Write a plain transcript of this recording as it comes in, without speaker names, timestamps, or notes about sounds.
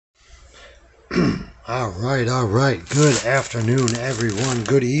Alright. Good afternoon, everyone.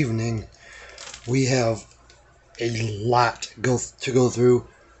 Good evening. We have a lot to go through.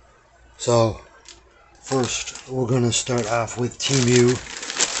 So, first, we're going to start off with Temu.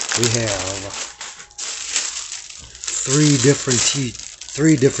 We have three different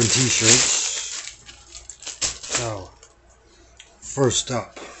t-shirts. So, first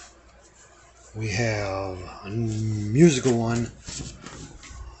up, we have a musical one.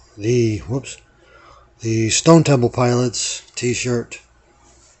 The Stone Temple Pilots t-shirt.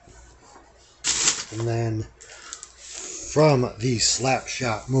 And then from the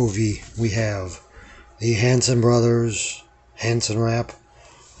Slapshot movie, we have the Hanson Brothers Hanson wrap.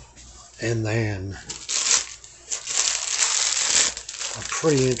 And then a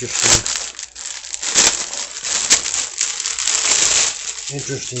pretty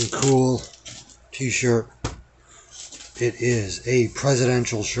interesting, cool t-shirt. It is a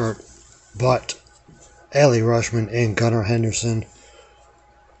presidential shirt, but Allie Rushman and Gunnar Henderson,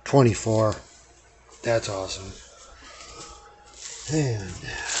 24. That's awesome. And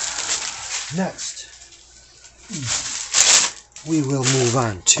next, we will move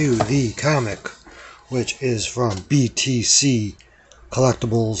on to the comic, which is from BTC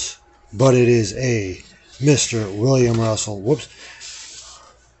Collectibles, but it is a Mr. William Russell,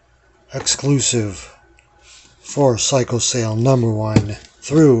 exclusive for Psycho Sale #1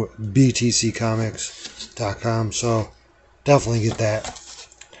 through btccomics.com, so definitely get that.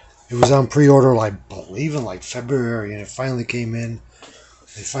 It was on pre-order, I believe, in like February, and it finally came in.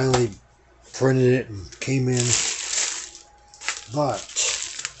 They finally printed it and came in. But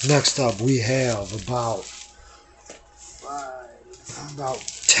next up, we have about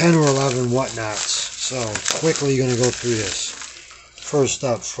 10 or 11 whatnots. So quickly going to go through this. First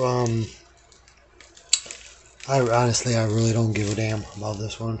up, from I really don't give a damn about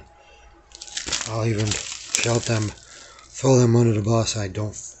this one. I'll even shout them, throw them under the bus. I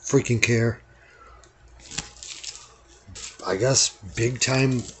don't freaking care. I guess big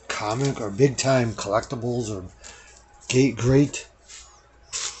time comic or big time collectibles or great.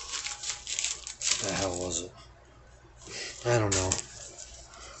 What the hell was it? I don't know.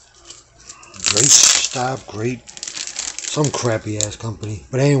 Great, some crappy ass company.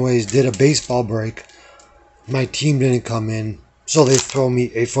 But anyways, did a baseball break. My team didn't come in, so they throw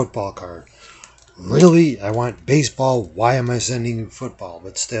me a football card. Really? I want baseball. Why am I sending you football?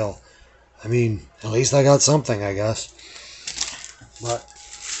 But still, I mean, at least I got something, I guess. But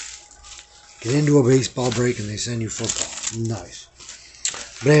get into a baseball break and they send you football. Nice.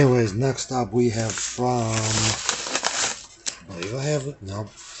 But anyways, next up we have from, I believe I have it. No,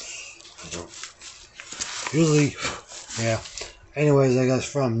 I don't. Usually, yeah. Anyways, I guess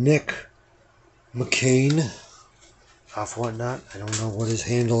from Nick McCain off Whatnot. I don't know what his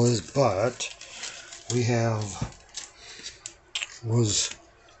handle is, but we have was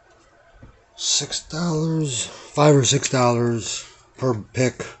 $6, $5 or $6 per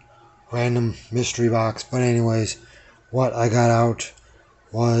pick, random mystery box. But anyways, what I got out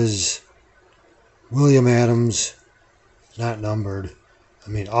was William Adams, not numbered. I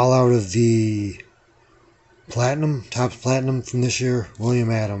mean, all out of the platinum, Topps Platinum from this year.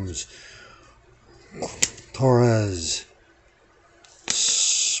 William Adams, Torres,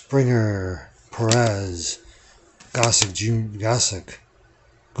 Springer, Perez, Goose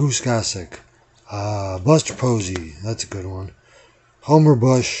Gossick, Buster Posey, that's a good one. Homer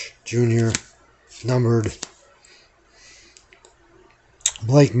Bush Jr., numbered.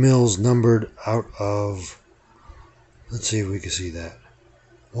 Blake Mills, numbered out of, let's see if we can see that.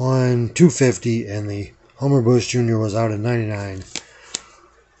 250, and the Homer Bush Jr. was out of 99.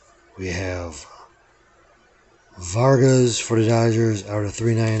 We have Vargas for the Dodgers out of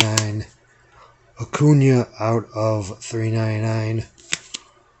 399. Acuna out of 399.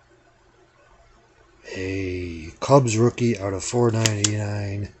 A Cubs rookie out of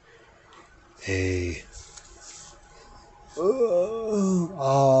 499.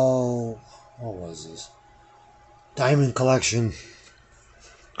 What was this? Diamond Collection,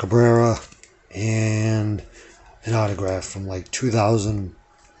 Cabrera, and an autograph from like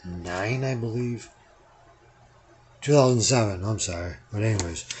 2009, I believe. 2007, I'm sorry. But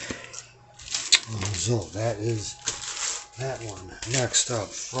anyways, so that is that one. Next up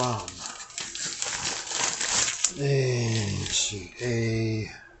from, let's see,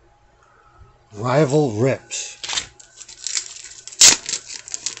 a Rival Rips.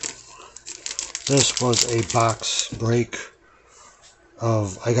 This was a box break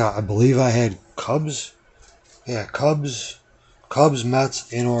of, I believe I had Cubs. Yeah, Cubs,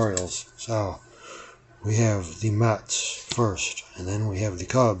 Mets, and Orioles. So we have the Mets first, and then we have the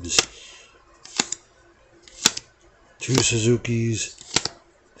Cubs. 2 Suzuki's,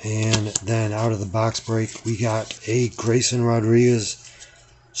 and then out of the box break we got a Grayson Rodriguez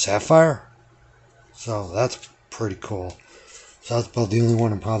Sapphire. So that's pretty cool. So that's about the only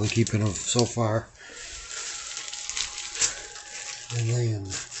one I'm probably keeping of so far. And then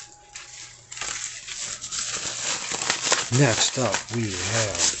next up we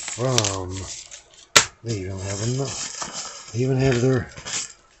have from, they don't have enough. They even have their,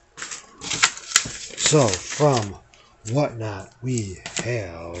 so from Whatnot we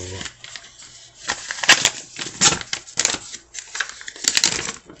have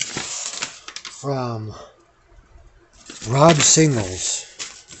from Rob Singles.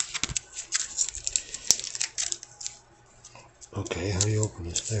 Okay, how do you open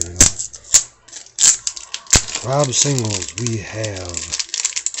this? There we go. Rob Singles, we have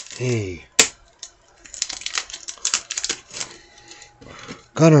a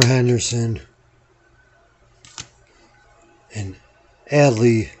Gunnar Henderson, an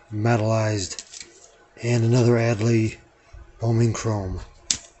Adley metallized, and another Adley Bowman Chrome.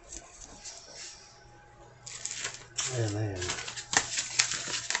 And then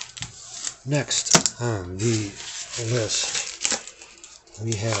next on the list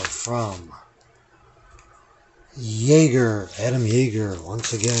we have from Adam Yeager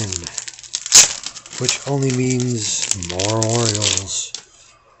once again, which only means more Orioles.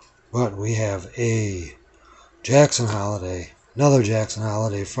 But we have a Jackson Holiday, another Jackson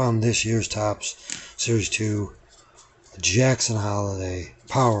Holiday from this year's Topps Series 2, a Jackson Holiday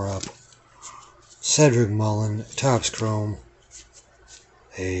Power Up, Cedric Mullen Topps Chrome,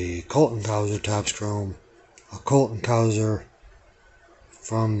 a Colton Cowser Topps Chrome, a Colton Cowser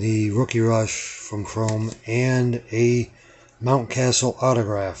from the Rookie Rush from Chrome, and a Mountcastle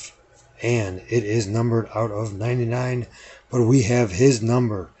autograph. And it is numbered out of 99, but we have his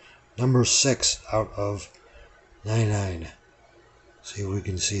number 6 out of 99. See if we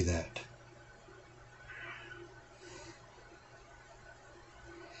can see that.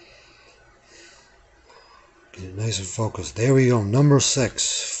 Get it nice and focused. There we go. Number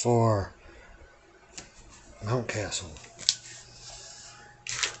 6 for Mountcastle.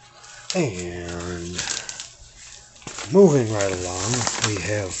 And moving right along, we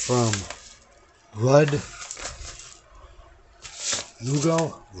have from Rudd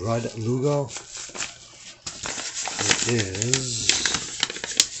Lugo. It is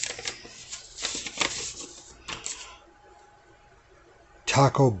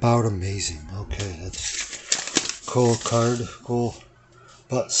Taco Bout Amazing. Okay, that's cool card, cool.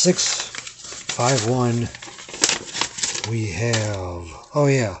 But 651 we have, oh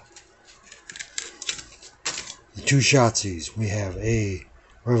yeah, the 2 Shotsies. We have a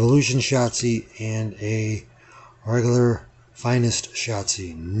Revolution Shotsy and a regular Finest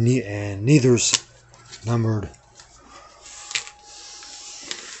Shotsy, and neither's numbered.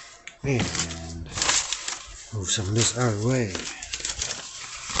 And move some of this out of the way.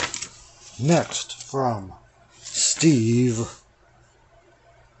 Next, from Steve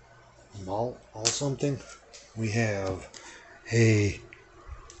Mall something, we have a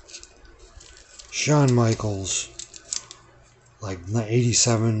Shawn Michaels, like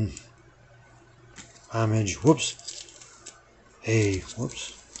 87 homage.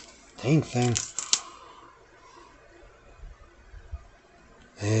 Dang thing.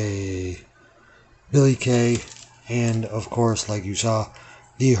 A Billy Kay, and of course, like you saw,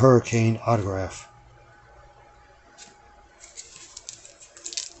 the Hurricane autograph.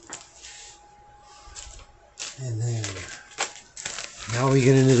 And then now we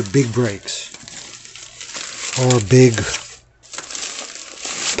get into the big breaks, or big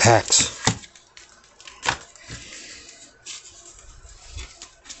packs.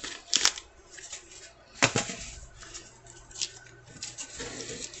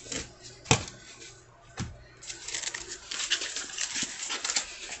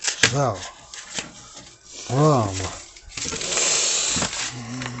 So, from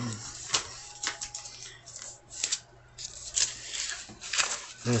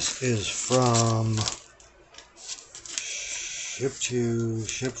this is from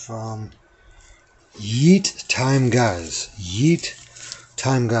ship from Yeet Time Guys.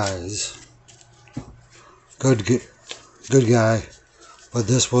 Good guy. But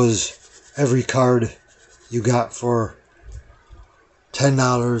this was every card you got for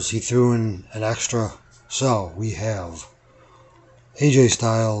 $10. He threw in an extra. So we have AJ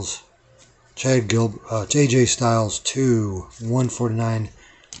Styles, AJ Styles to 149,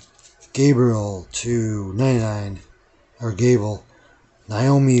 Gabriel to 99, or Gable,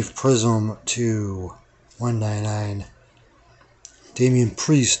 Naomi Prism to 199, Damian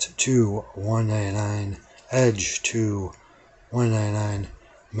Priest to 199, Edge to 199.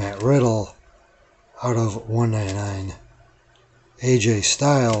 Matt Riddle out of 199. AJ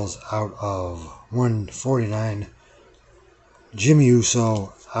Styles out of 149. Jimmy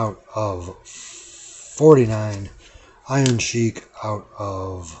Uso out of 49. Iron Sheik out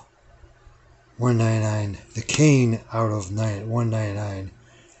of 199. The Kane out of 199.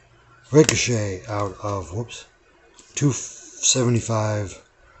 Ricochet out of 275.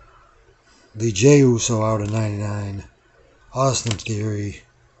 The Jey Uso out of 99. Austin Theory,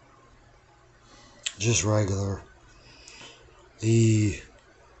 just regular. The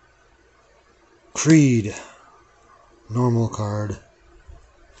Creed, normal card.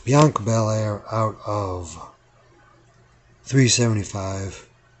 Bianca Belair out of 375.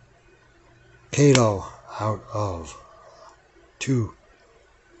 Kato out of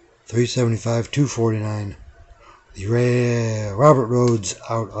 375, 249. The Robert Rhodes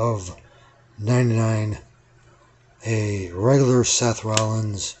out of 99. A regular Seth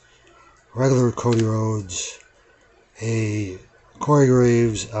Rollins, regular Cody Rhodes, a Corey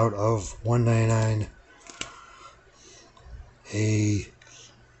Graves out of 199, a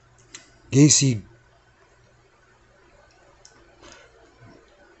JC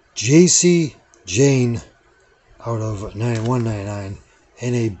Jane out of 199,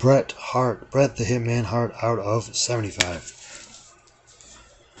 and a Bret the Hitman Hart out of 75.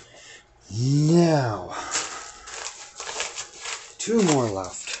 Now, 2 more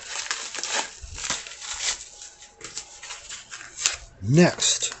left.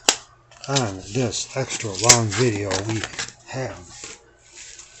 Next on this extra long video we have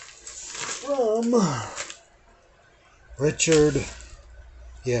from Richard,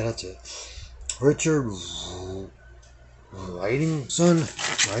 yeah, that's it. Richard Writing.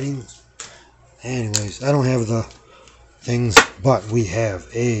 Anyways, I don't have the things, but we have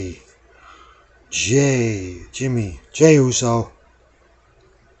a Jey Uso,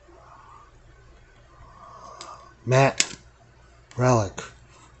 Matt Relic,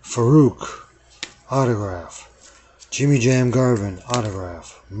 Farouk autograph, Jimmy Jam Garvin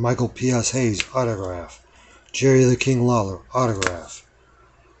autograph, Michael P.S. Hayes autograph, Jerry the King Lawler autograph,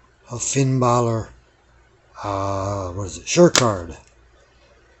 a Finn Balor, shirt card,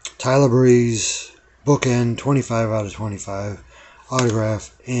 Tyler Breeze bookend 25 out of 25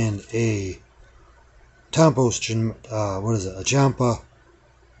 autograph, and a Tampos a Ciampa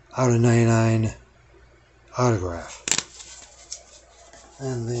out of 99 autograph.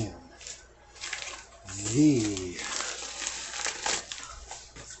 And then the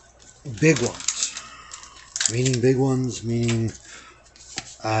big ones, meaning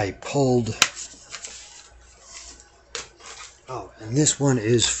I pulled. Oh, and this one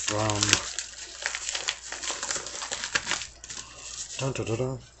is from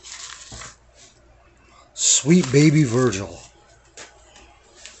Sweet Baby Virgil.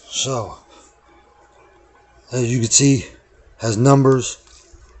 So, as you can see, has numbers.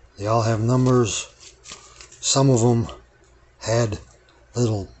 They all have numbers. Some of them had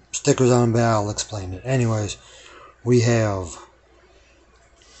little stickers on them, but I'll explain it. Anyways, we have,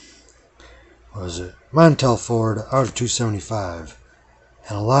 Montel Ford out of 275.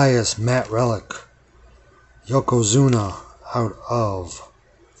 And Elias Matt Relic. Yokozuna out of,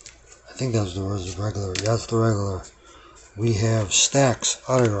 I think that was the regular. That's the regular. We have Stacks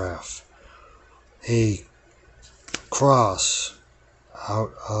autograph. A Cross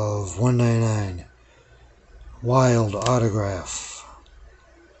out of 199. Wild autograph.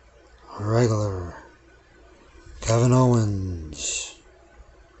 Regular. Kevin Owens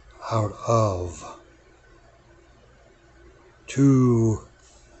out of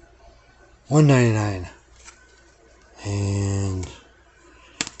 199. And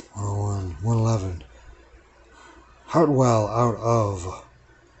 101, 111. Hartwell out of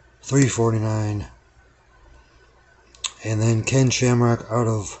 349. And then Ken Shamrock out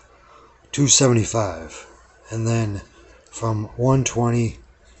of 275. And then from 120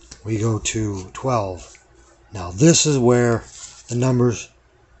 we go to 12. Now this is where the numbers,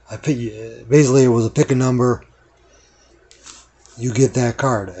 basically it was a pick a number, you get that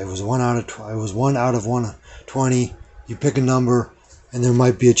card. It was 1 out of 120. You pick a number and there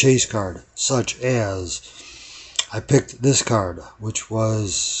might be a chase card, such as I picked this card, which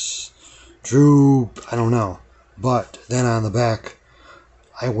was Drew, I don't know. But then on the back,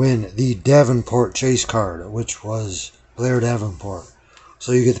 I win the Davenport chase card, which was Blair Davenport.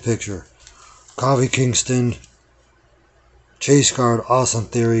 So you get the picture. Kofi Kingston chase card, Austin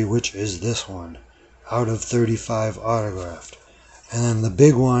Theory, which is this one, out of 35 autographed. And then the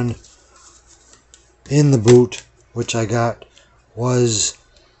big one in the boot, which I got, was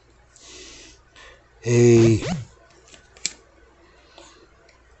a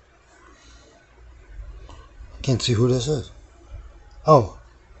can't see who this is. Oh,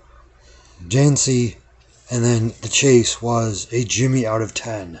 Jancy, and then the chase was a Jimmy out of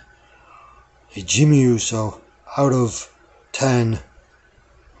 10. A Jimmy Uso out of 10.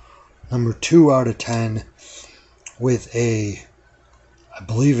 Number 2 out of 10 with a, I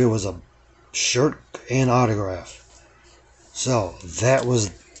believe it was a shirt and autograph. So that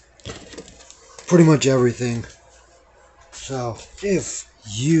was pretty much everything. So if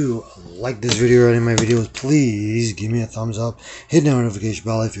you like this video or any of my videos, please give me a thumbs up. Hit the notification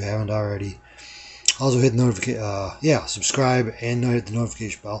bell if you haven't already. Also hit the notification, subscribe and hit the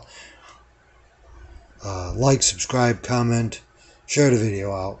notification bell. Like, subscribe, comment, share the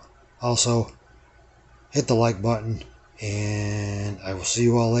video out. Also, hit the like button, and I will see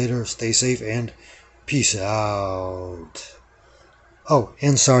you all later. Stay safe and peace out. Oh,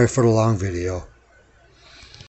 and sorry for the long video.